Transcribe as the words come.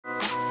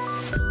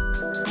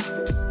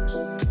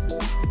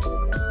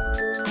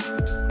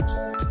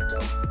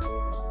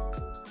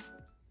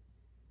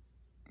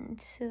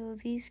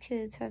these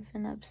kids have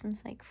been up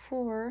since like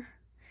 4.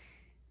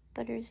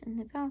 Butter's in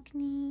the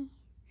balcony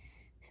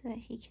so that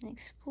he can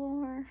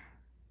explore.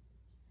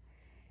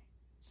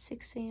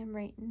 6 a.m.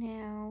 right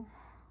now.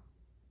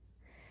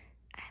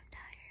 I'm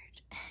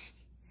tired.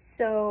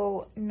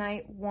 So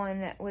night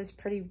 1 was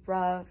pretty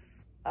rough.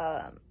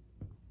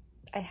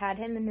 I had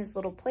him in his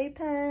little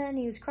playpen.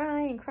 He was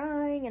crying,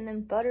 and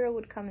then Butter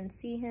would come and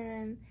see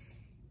him,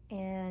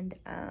 and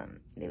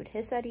they would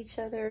hiss at each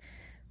other.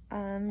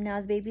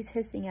 Now the baby's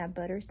hissing at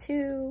Butter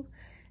too.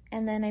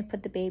 And then I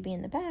put the baby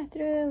in the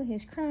bathroom. He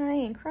was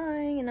crying,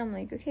 and I'm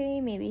like, okay,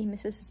 maybe he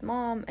misses his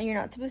mom. And you're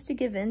not supposed to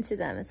give in to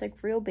them. It's like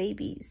real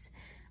babies.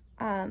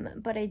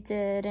 But I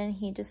did, and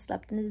he just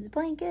slept in his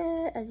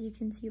blanket, as you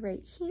can see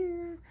right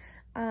here.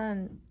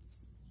 And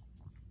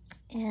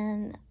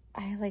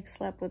I like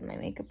slept with my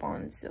makeup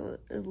on, so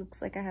it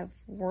looks like I have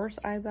worse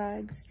eye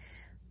bags.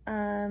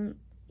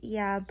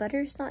 Yeah,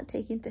 Butter's not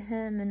taken to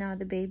him, and now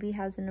the baby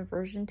has an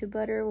aversion to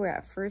Butter, where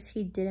at first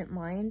he didn't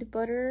mind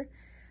Butter.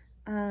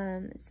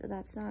 So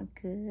that's not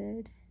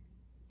good.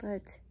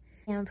 But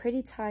yeah, I'm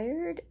pretty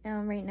tired.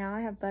 Right now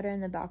I have Butter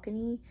in the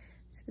balcony,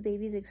 so the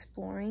baby's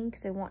exploring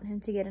because I want him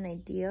to get an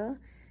idea.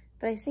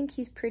 But I think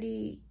he's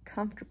pretty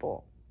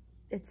comfortable.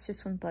 It's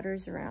just when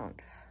Butter's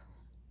around.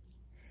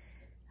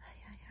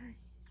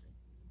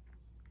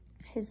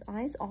 His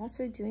eye's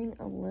also doing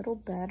a little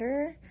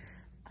better,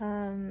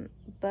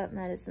 but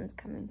medicine's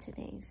coming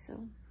today,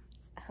 so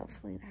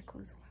hopefully that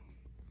goes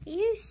well.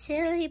 You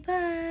silly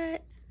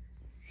butt.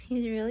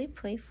 He's really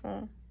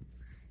playful.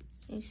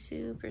 He's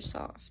super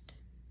soft.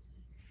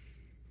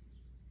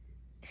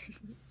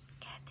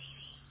 Cat TV.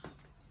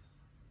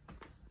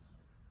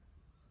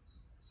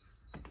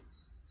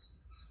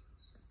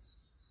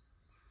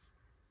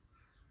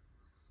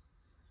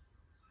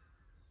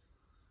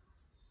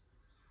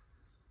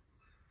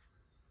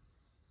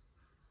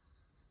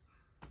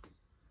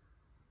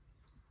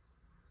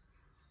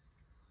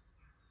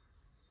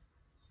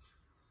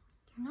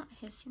 They're not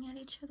hissing at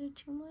each other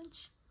too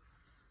much,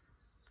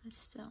 but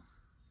still.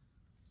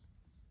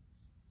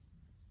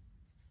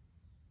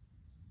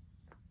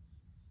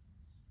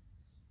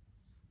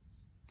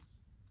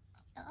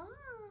 Oh,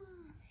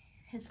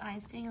 his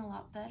eye's doing a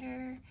lot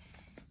better.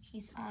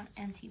 He's on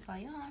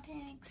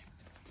antibiotics.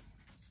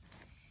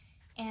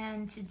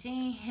 And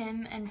today,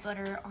 him and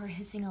Butter are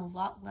hissing a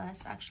lot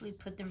less. Actually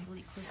put them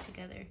really close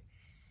together.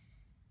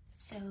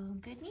 So,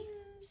 good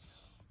news.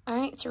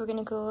 Alright, so we're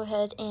gonna go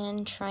ahead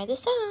and try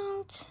this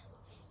out.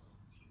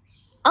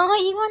 Oh,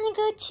 you wanna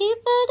go too,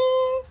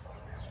 Butter?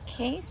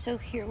 Okay, so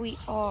here we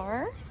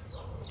are.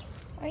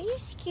 Are you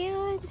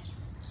scared?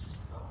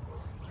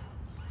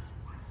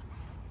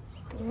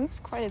 It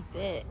moves quite a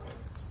bit.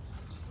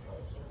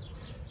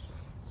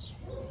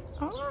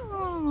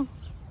 Oh.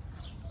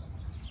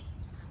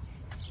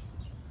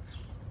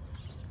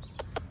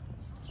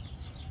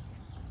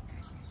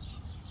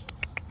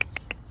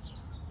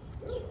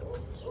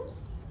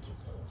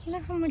 You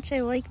know how much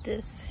I like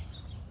this.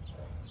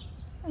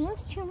 Oh,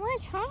 that's too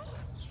much, huh?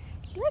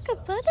 Look, a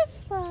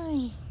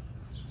butterfly.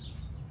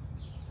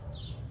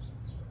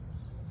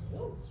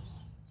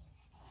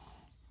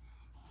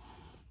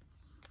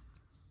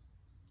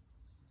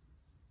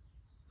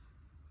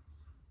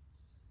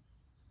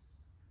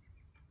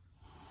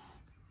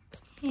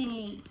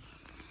 Hey.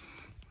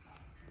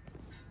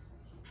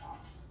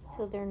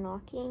 So they're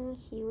knocking.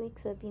 He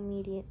wakes up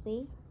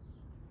immediately.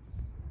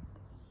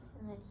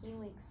 And then he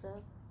wakes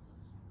up.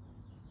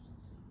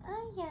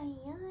 Ay, ay,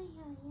 ay, ay,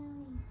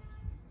 ay.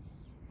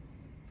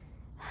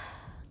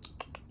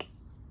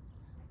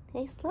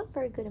 They slept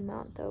for a good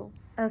amount though.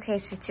 Okay,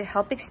 so to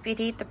help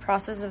expedite the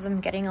process of them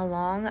getting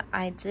along,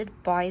 I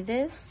did buy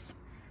this.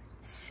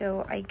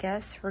 So I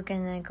guess we're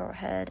gonna go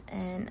ahead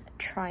and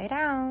try it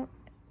out.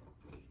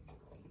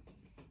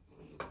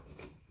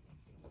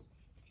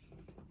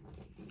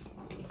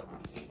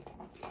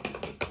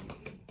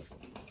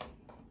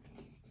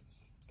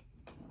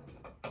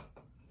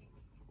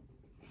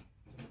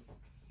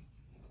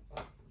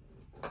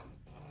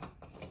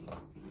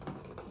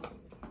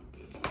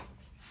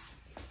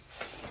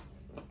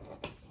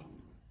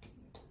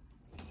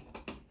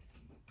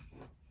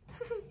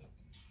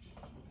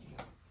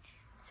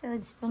 So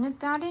it's been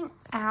about an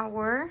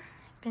hour.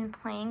 I've been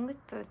playing with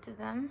both of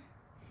them.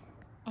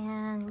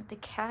 And the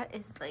cat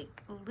is like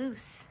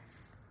loose.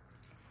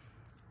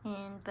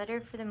 And Butter,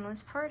 for the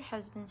most part,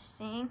 has been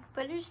staying.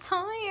 Butter's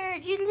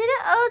tired. You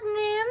little old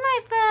man,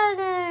 my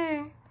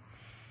Butter.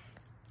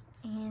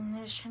 And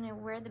they're trying to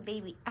wear the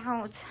baby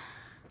out.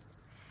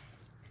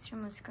 This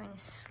room is going to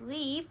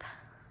sleep.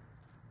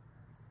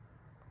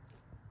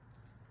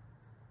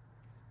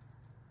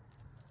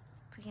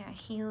 But yeah,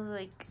 he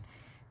like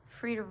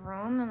free to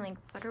roam, and like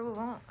Butter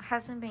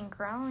hasn't been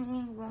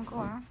growling, won't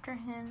go after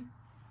him.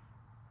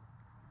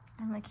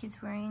 And like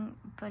he's wearing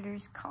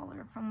Butter's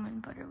collar from when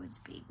Butter was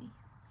a baby.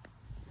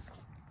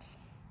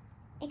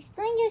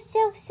 Explain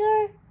yourself,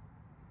 sir.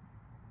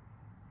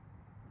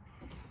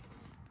 I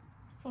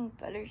think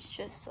Butter's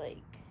just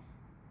like,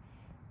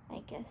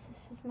 I guess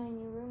this is my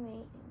new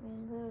roommate, my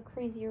little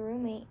crazy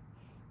roommate.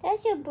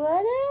 That's your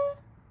brother?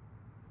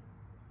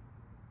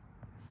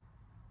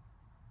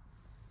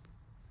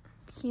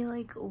 He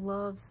like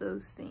loves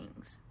those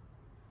things.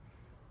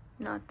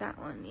 Not that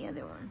one, the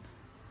other one.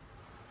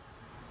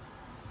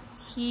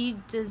 He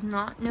does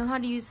not know how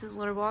to use his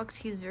litter box.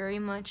 He's very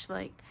much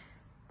like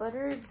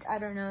Butter. I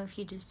don't know if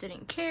he just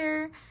didn't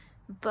care,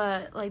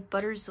 but like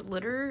Butter's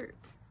litter,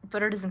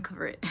 Butter doesn't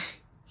cover it.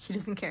 He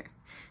doesn't care.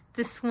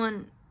 This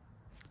one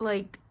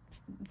like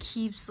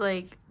keeps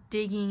like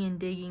digging and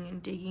digging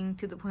and digging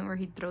to the point where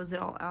he throws it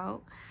all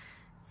out.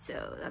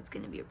 So that's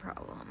gonna be a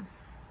problem.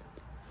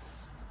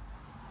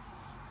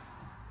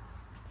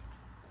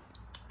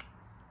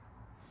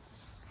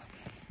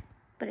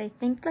 But I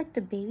think like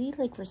the baby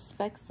like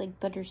respects like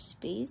Butter's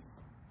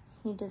space.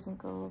 He doesn't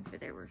go over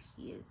there where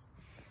he is.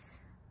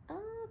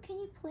 Oh, can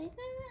you play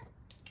that?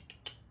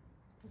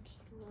 Look,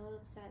 he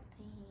loves that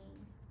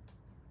thing.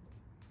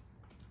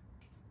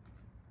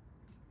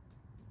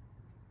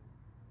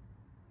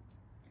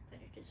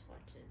 Butter just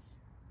watches.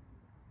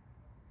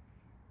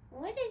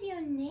 What is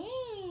your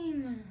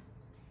name?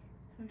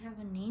 I don't have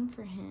a name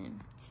for him.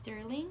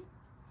 Sterling?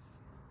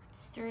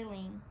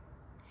 Sterling.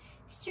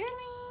 Sterling!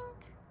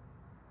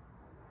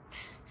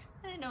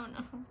 I don't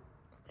know.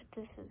 But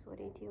this is what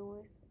I deal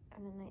with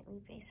on a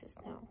nightly basis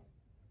now.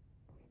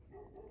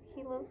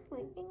 He loves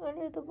sleeping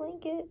under the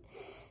blanket.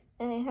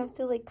 And I have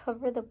to like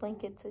cover the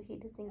blanket so he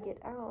doesn't get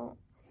out.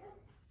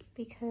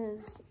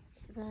 Because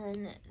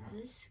then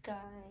this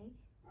guy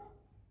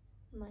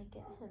might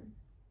get him.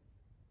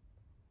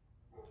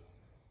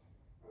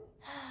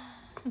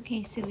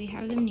 Okay, so we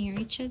have them near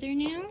each other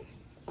now.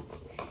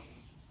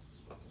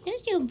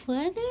 Is your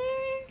brother?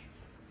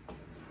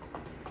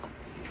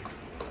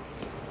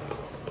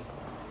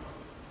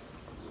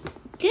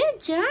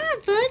 Good job,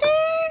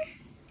 Butter!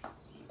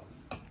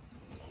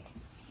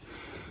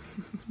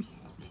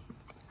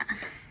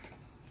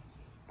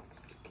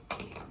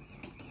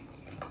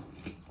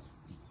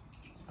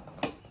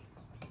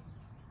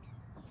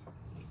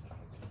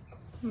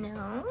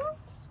 No?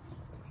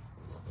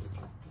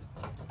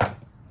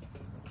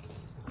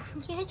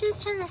 You're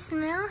just trying to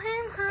smell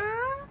him,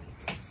 huh?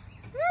 I'm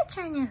not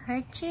trying to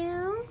hurt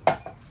you.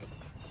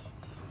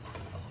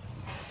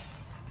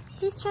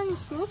 Just trying to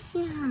sniff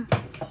you.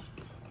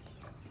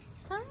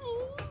 Hi.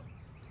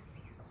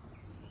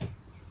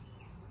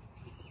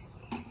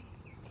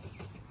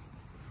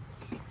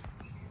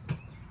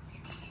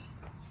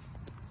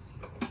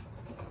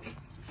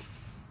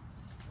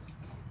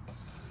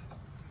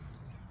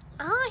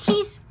 Oh,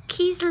 he's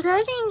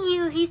letting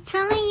you. He's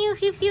telling you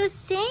he feels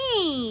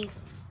safe.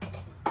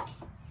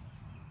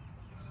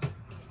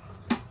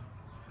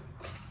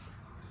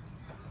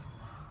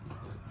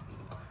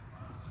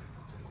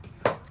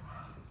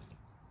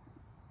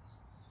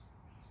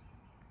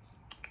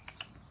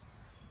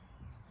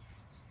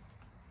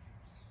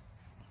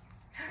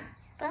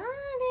 Butter,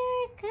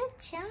 good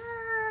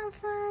job,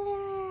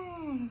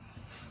 Butter.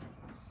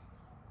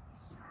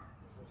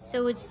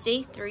 So it's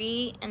day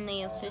 3 and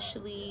they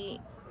officially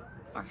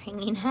are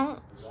hanging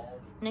out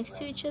next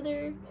to each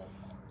other.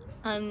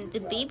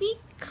 The baby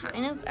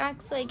kind of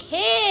acts like,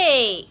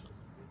 hey!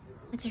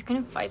 Like they're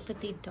gonna fight,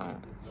 but they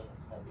don't.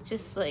 It's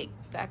just like,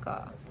 back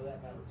off.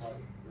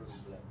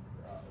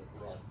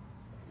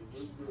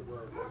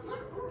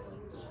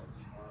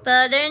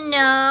 Butter,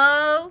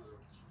 no!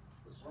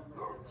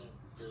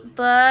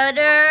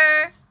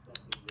 Butter!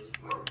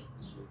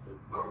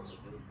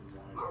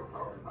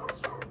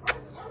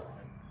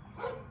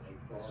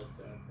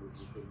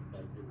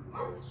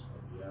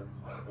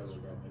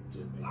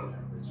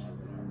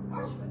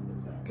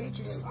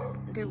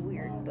 They're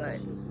weird, but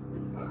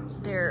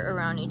they're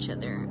around each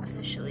other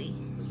officially.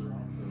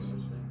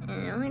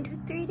 And it only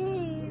took 3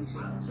 days.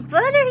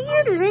 Butter,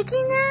 are you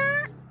licking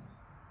that?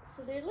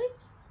 So they're like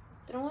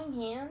throwing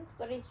hands,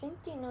 but I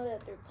think they know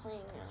that they're playing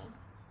now.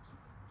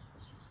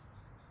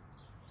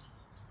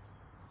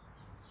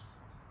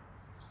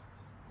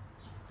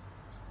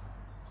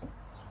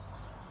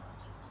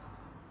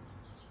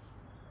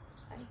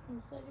 I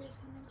think Butter's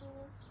gonna go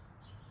up.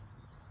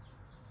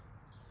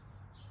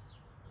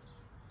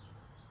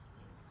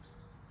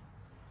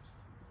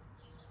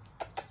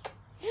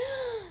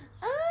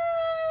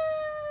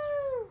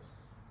 Oh!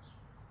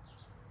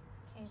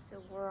 Okay,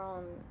 so we're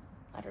on,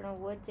 I don't know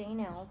what day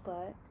now,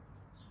 but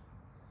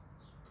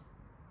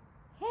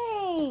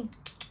hey,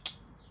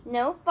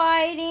 no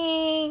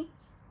fighting.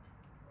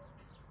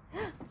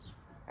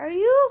 Are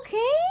you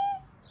okay?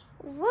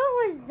 What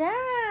was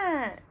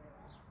that?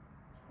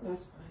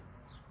 That's fine.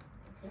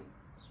 Okay.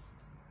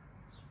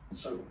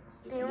 So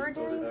They were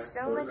doing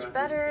so much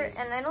better,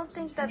 and I don't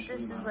think that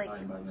this is like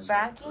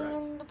backing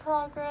in the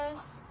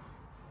progress,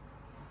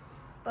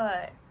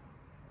 but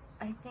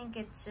I think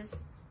it's just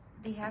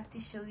they have to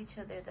show each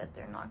other that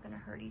they're not going to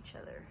hurt each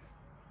other.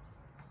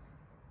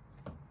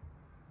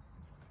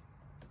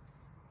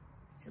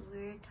 It's a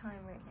weird time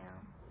right now.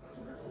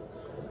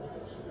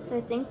 So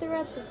I think they're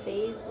at the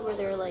phase where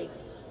they're like,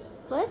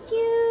 bless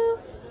you,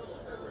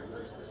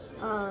 just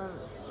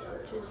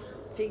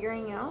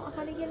figuring out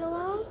how to get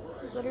along.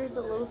 Butter's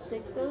a little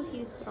sick though,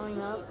 he's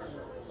throwing up.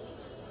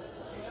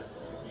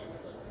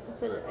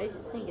 But I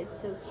just think it's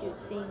so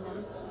cute seeing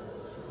them.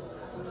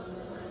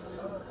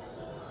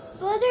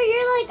 Butter,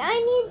 you're like, I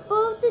need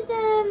both of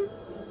them.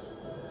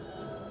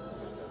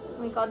 Oh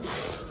my god.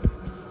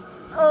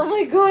 Oh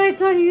my god, I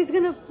thought he was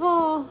gonna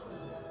fall.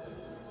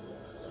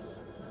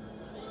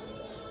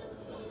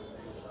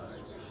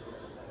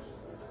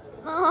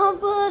 Oh,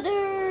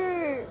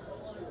 Butter.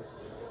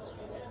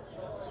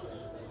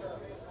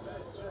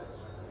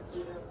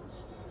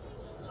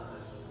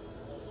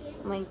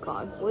 Oh my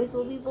god, boys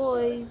will be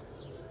boys.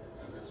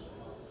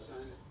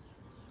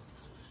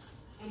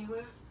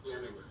 Anywhere? Yeah,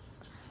 anywhere.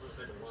 It'll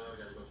take a while, I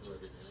gotta go through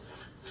everything.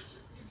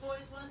 You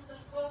boys want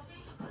some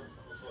coffee?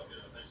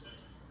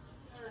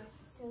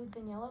 So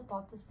Daniela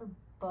bought this for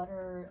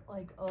Butter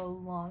like a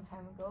long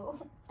time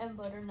ago, and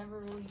Butter never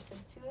really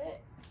took to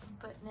it.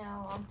 But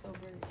now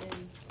October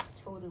is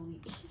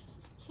totally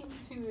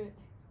into it.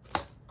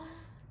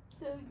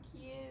 So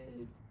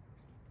cute.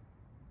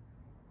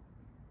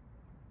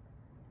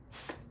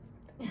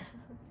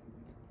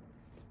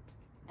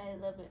 I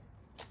love it.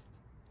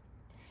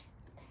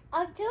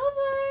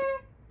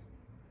 October!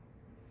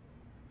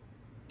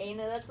 I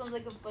know that sounds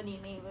like a funny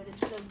name, but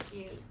it's so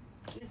cute.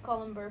 We just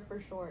call him Burr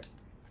for short.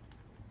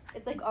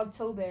 It's like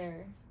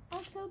October.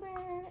 October!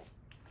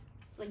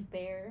 It's like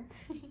bear.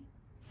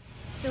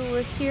 So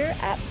we're here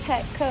at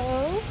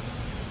Petco.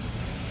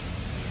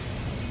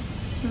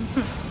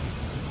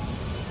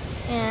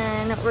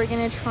 And we're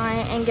gonna try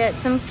and get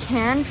some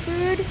canned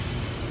food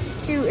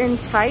to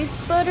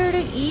entice Butter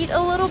to eat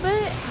a little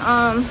bit.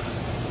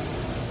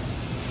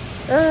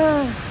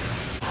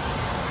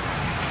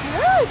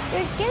 Look,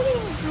 they're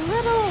getting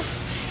little.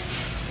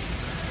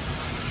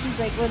 He's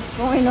like, what's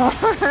going on?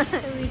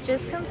 So we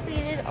just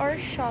completed our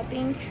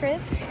shopping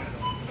trip.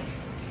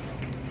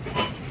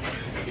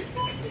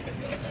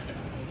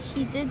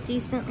 He did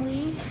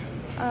decently.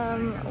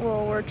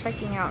 Well, we're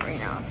checking out right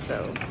now,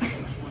 so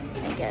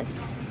I guess,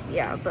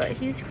 yeah, but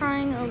he's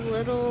crying a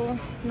little,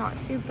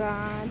 not too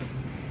bad.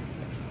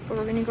 But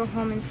we're gonna go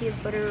home and see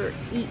if Butter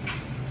eats.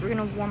 We're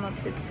gonna warm up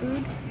his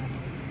food.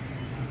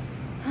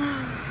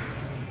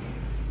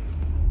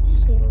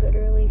 He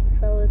literally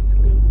fell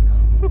asleep.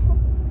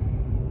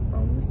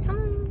 Almost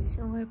time.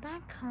 So we're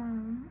back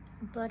home.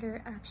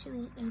 Butter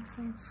actually ate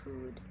some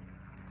food.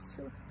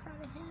 So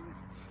proud of him.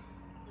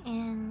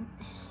 And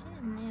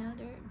now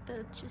they're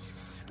both just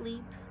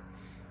asleep.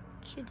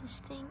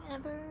 Cutest thing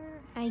ever.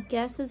 I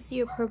guess it's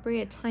the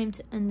appropriate time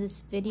to end this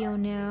video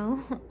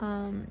now.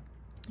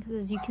 Because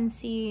as you can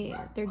see,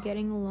 they're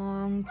getting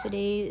along.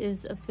 Today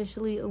is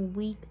officially a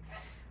week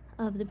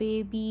of the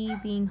baby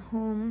being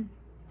home.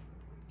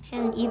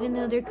 And even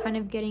though they're kind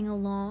of getting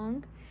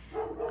along,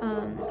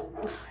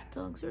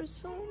 dogs are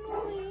so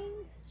annoying.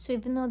 So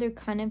even though they're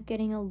kind of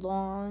getting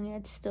along,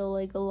 it's still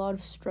like a lot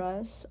of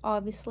stress,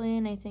 obviously,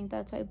 and I think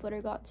that's why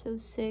Butter got so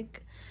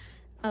sick.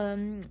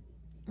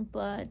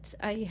 But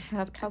I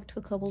have talked to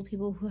a couple of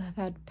people who have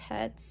had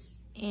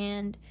pets,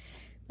 and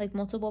like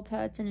multiple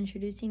pets, and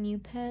introducing new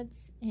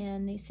pets,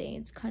 and they say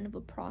it's kind of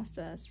a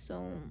process.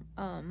 So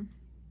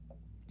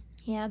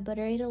yeah,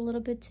 Butter ate a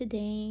little bit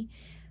today.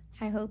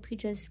 I hope he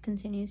just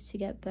continues to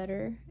get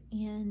better.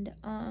 And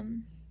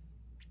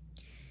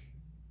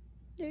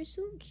they're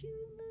so cute.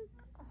 Look.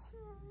 Oh,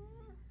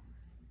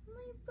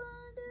 my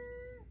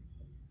Butter.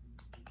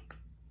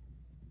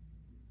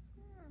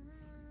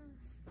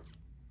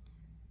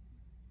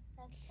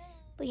 That's that.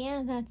 But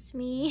yeah, that's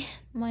me.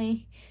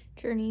 My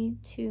journey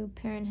to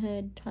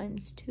parenthood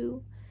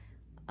 ×2.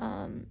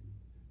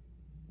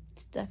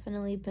 It's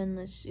definitely been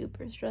a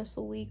super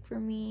stressful week for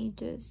me.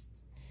 Just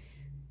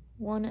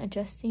one,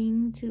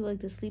 adjusting to like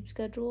the sleep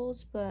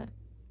schedules, but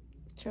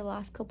it's our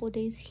last couple of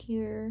days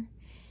here,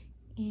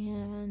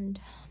 and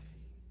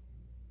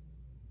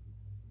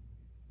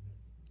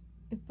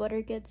if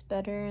Butter gets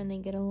better and they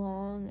get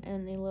along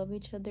and they love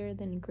each other,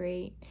 then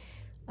great.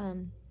 But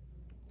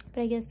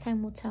I guess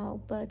time will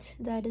tell. But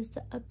that is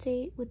the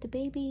update with the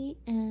baby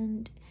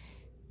and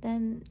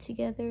them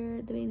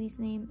together. The baby's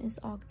name is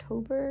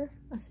October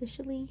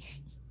officially.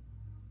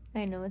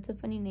 I know it's a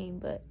funny name,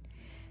 but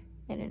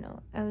I don't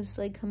know. I was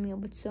like coming up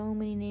with so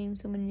many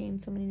names,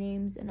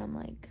 and I'm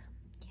like,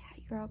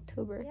 yeah, you're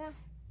October. Yeah.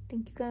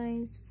 Thank you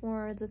guys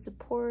for the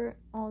support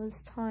all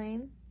this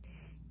time.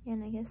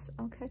 And I guess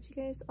I'll catch you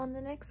guys on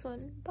the next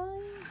one.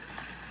 Bye.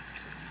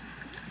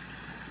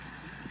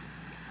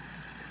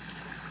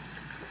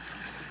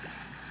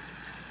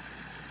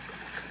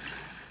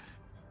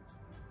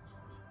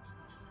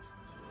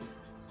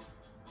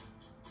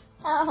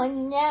 Oh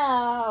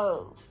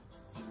no.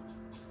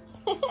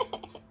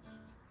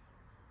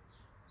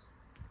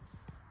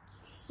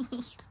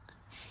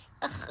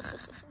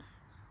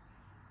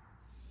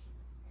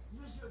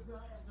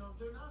 No,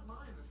 they're not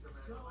mine, Mr.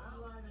 Man. Don't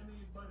lie to me,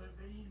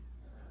 Butterbean.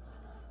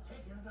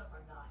 Take it up a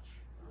notch.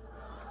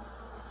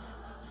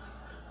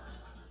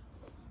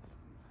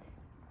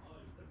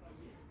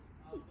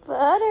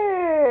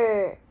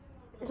 Butter!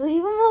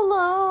 Leave him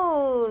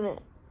alone!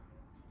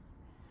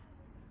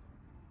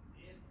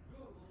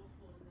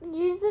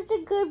 You're such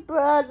a good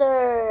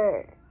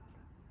brother.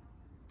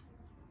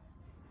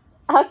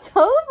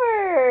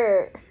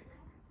 October.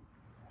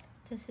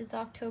 This is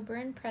October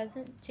in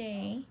present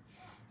day.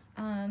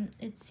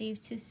 It's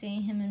safe to say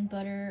him and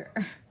Butter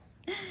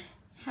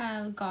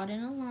have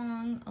gotten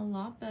along a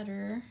lot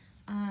better.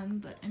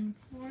 But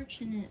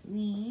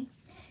unfortunately,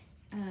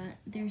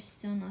 they're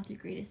still not the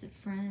greatest of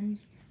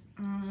friends.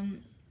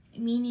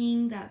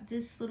 Meaning that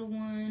this little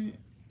one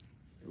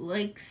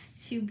likes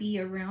to be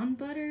around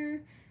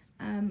Butter.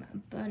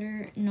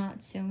 Butter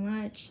not so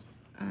much.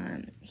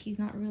 He's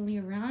not really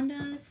around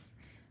us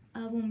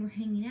when we're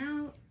hanging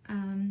out.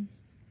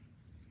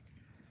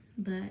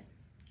 But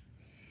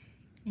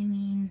I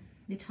mean,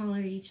 they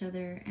tolerate each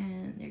other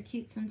and they're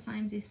cute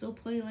sometimes. They still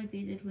play like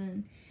they did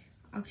when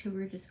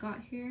October just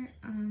got here.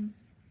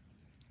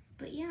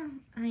 But yeah,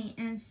 I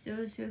am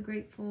so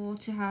grateful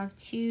to have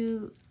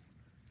two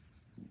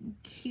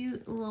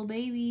cute little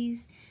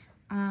babies.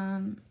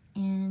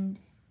 And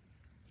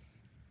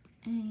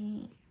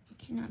I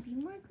cannot be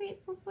more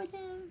grateful for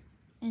them.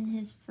 And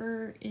his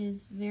fur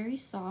is very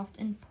soft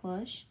and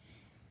plush.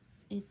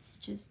 It's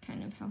just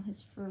kind of how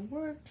his fur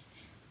works.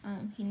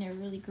 He never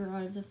really grew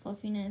out of the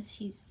fluffiness.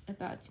 He's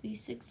about to be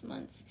 6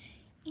 months.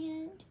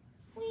 And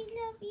we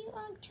love you,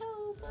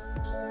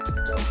 October.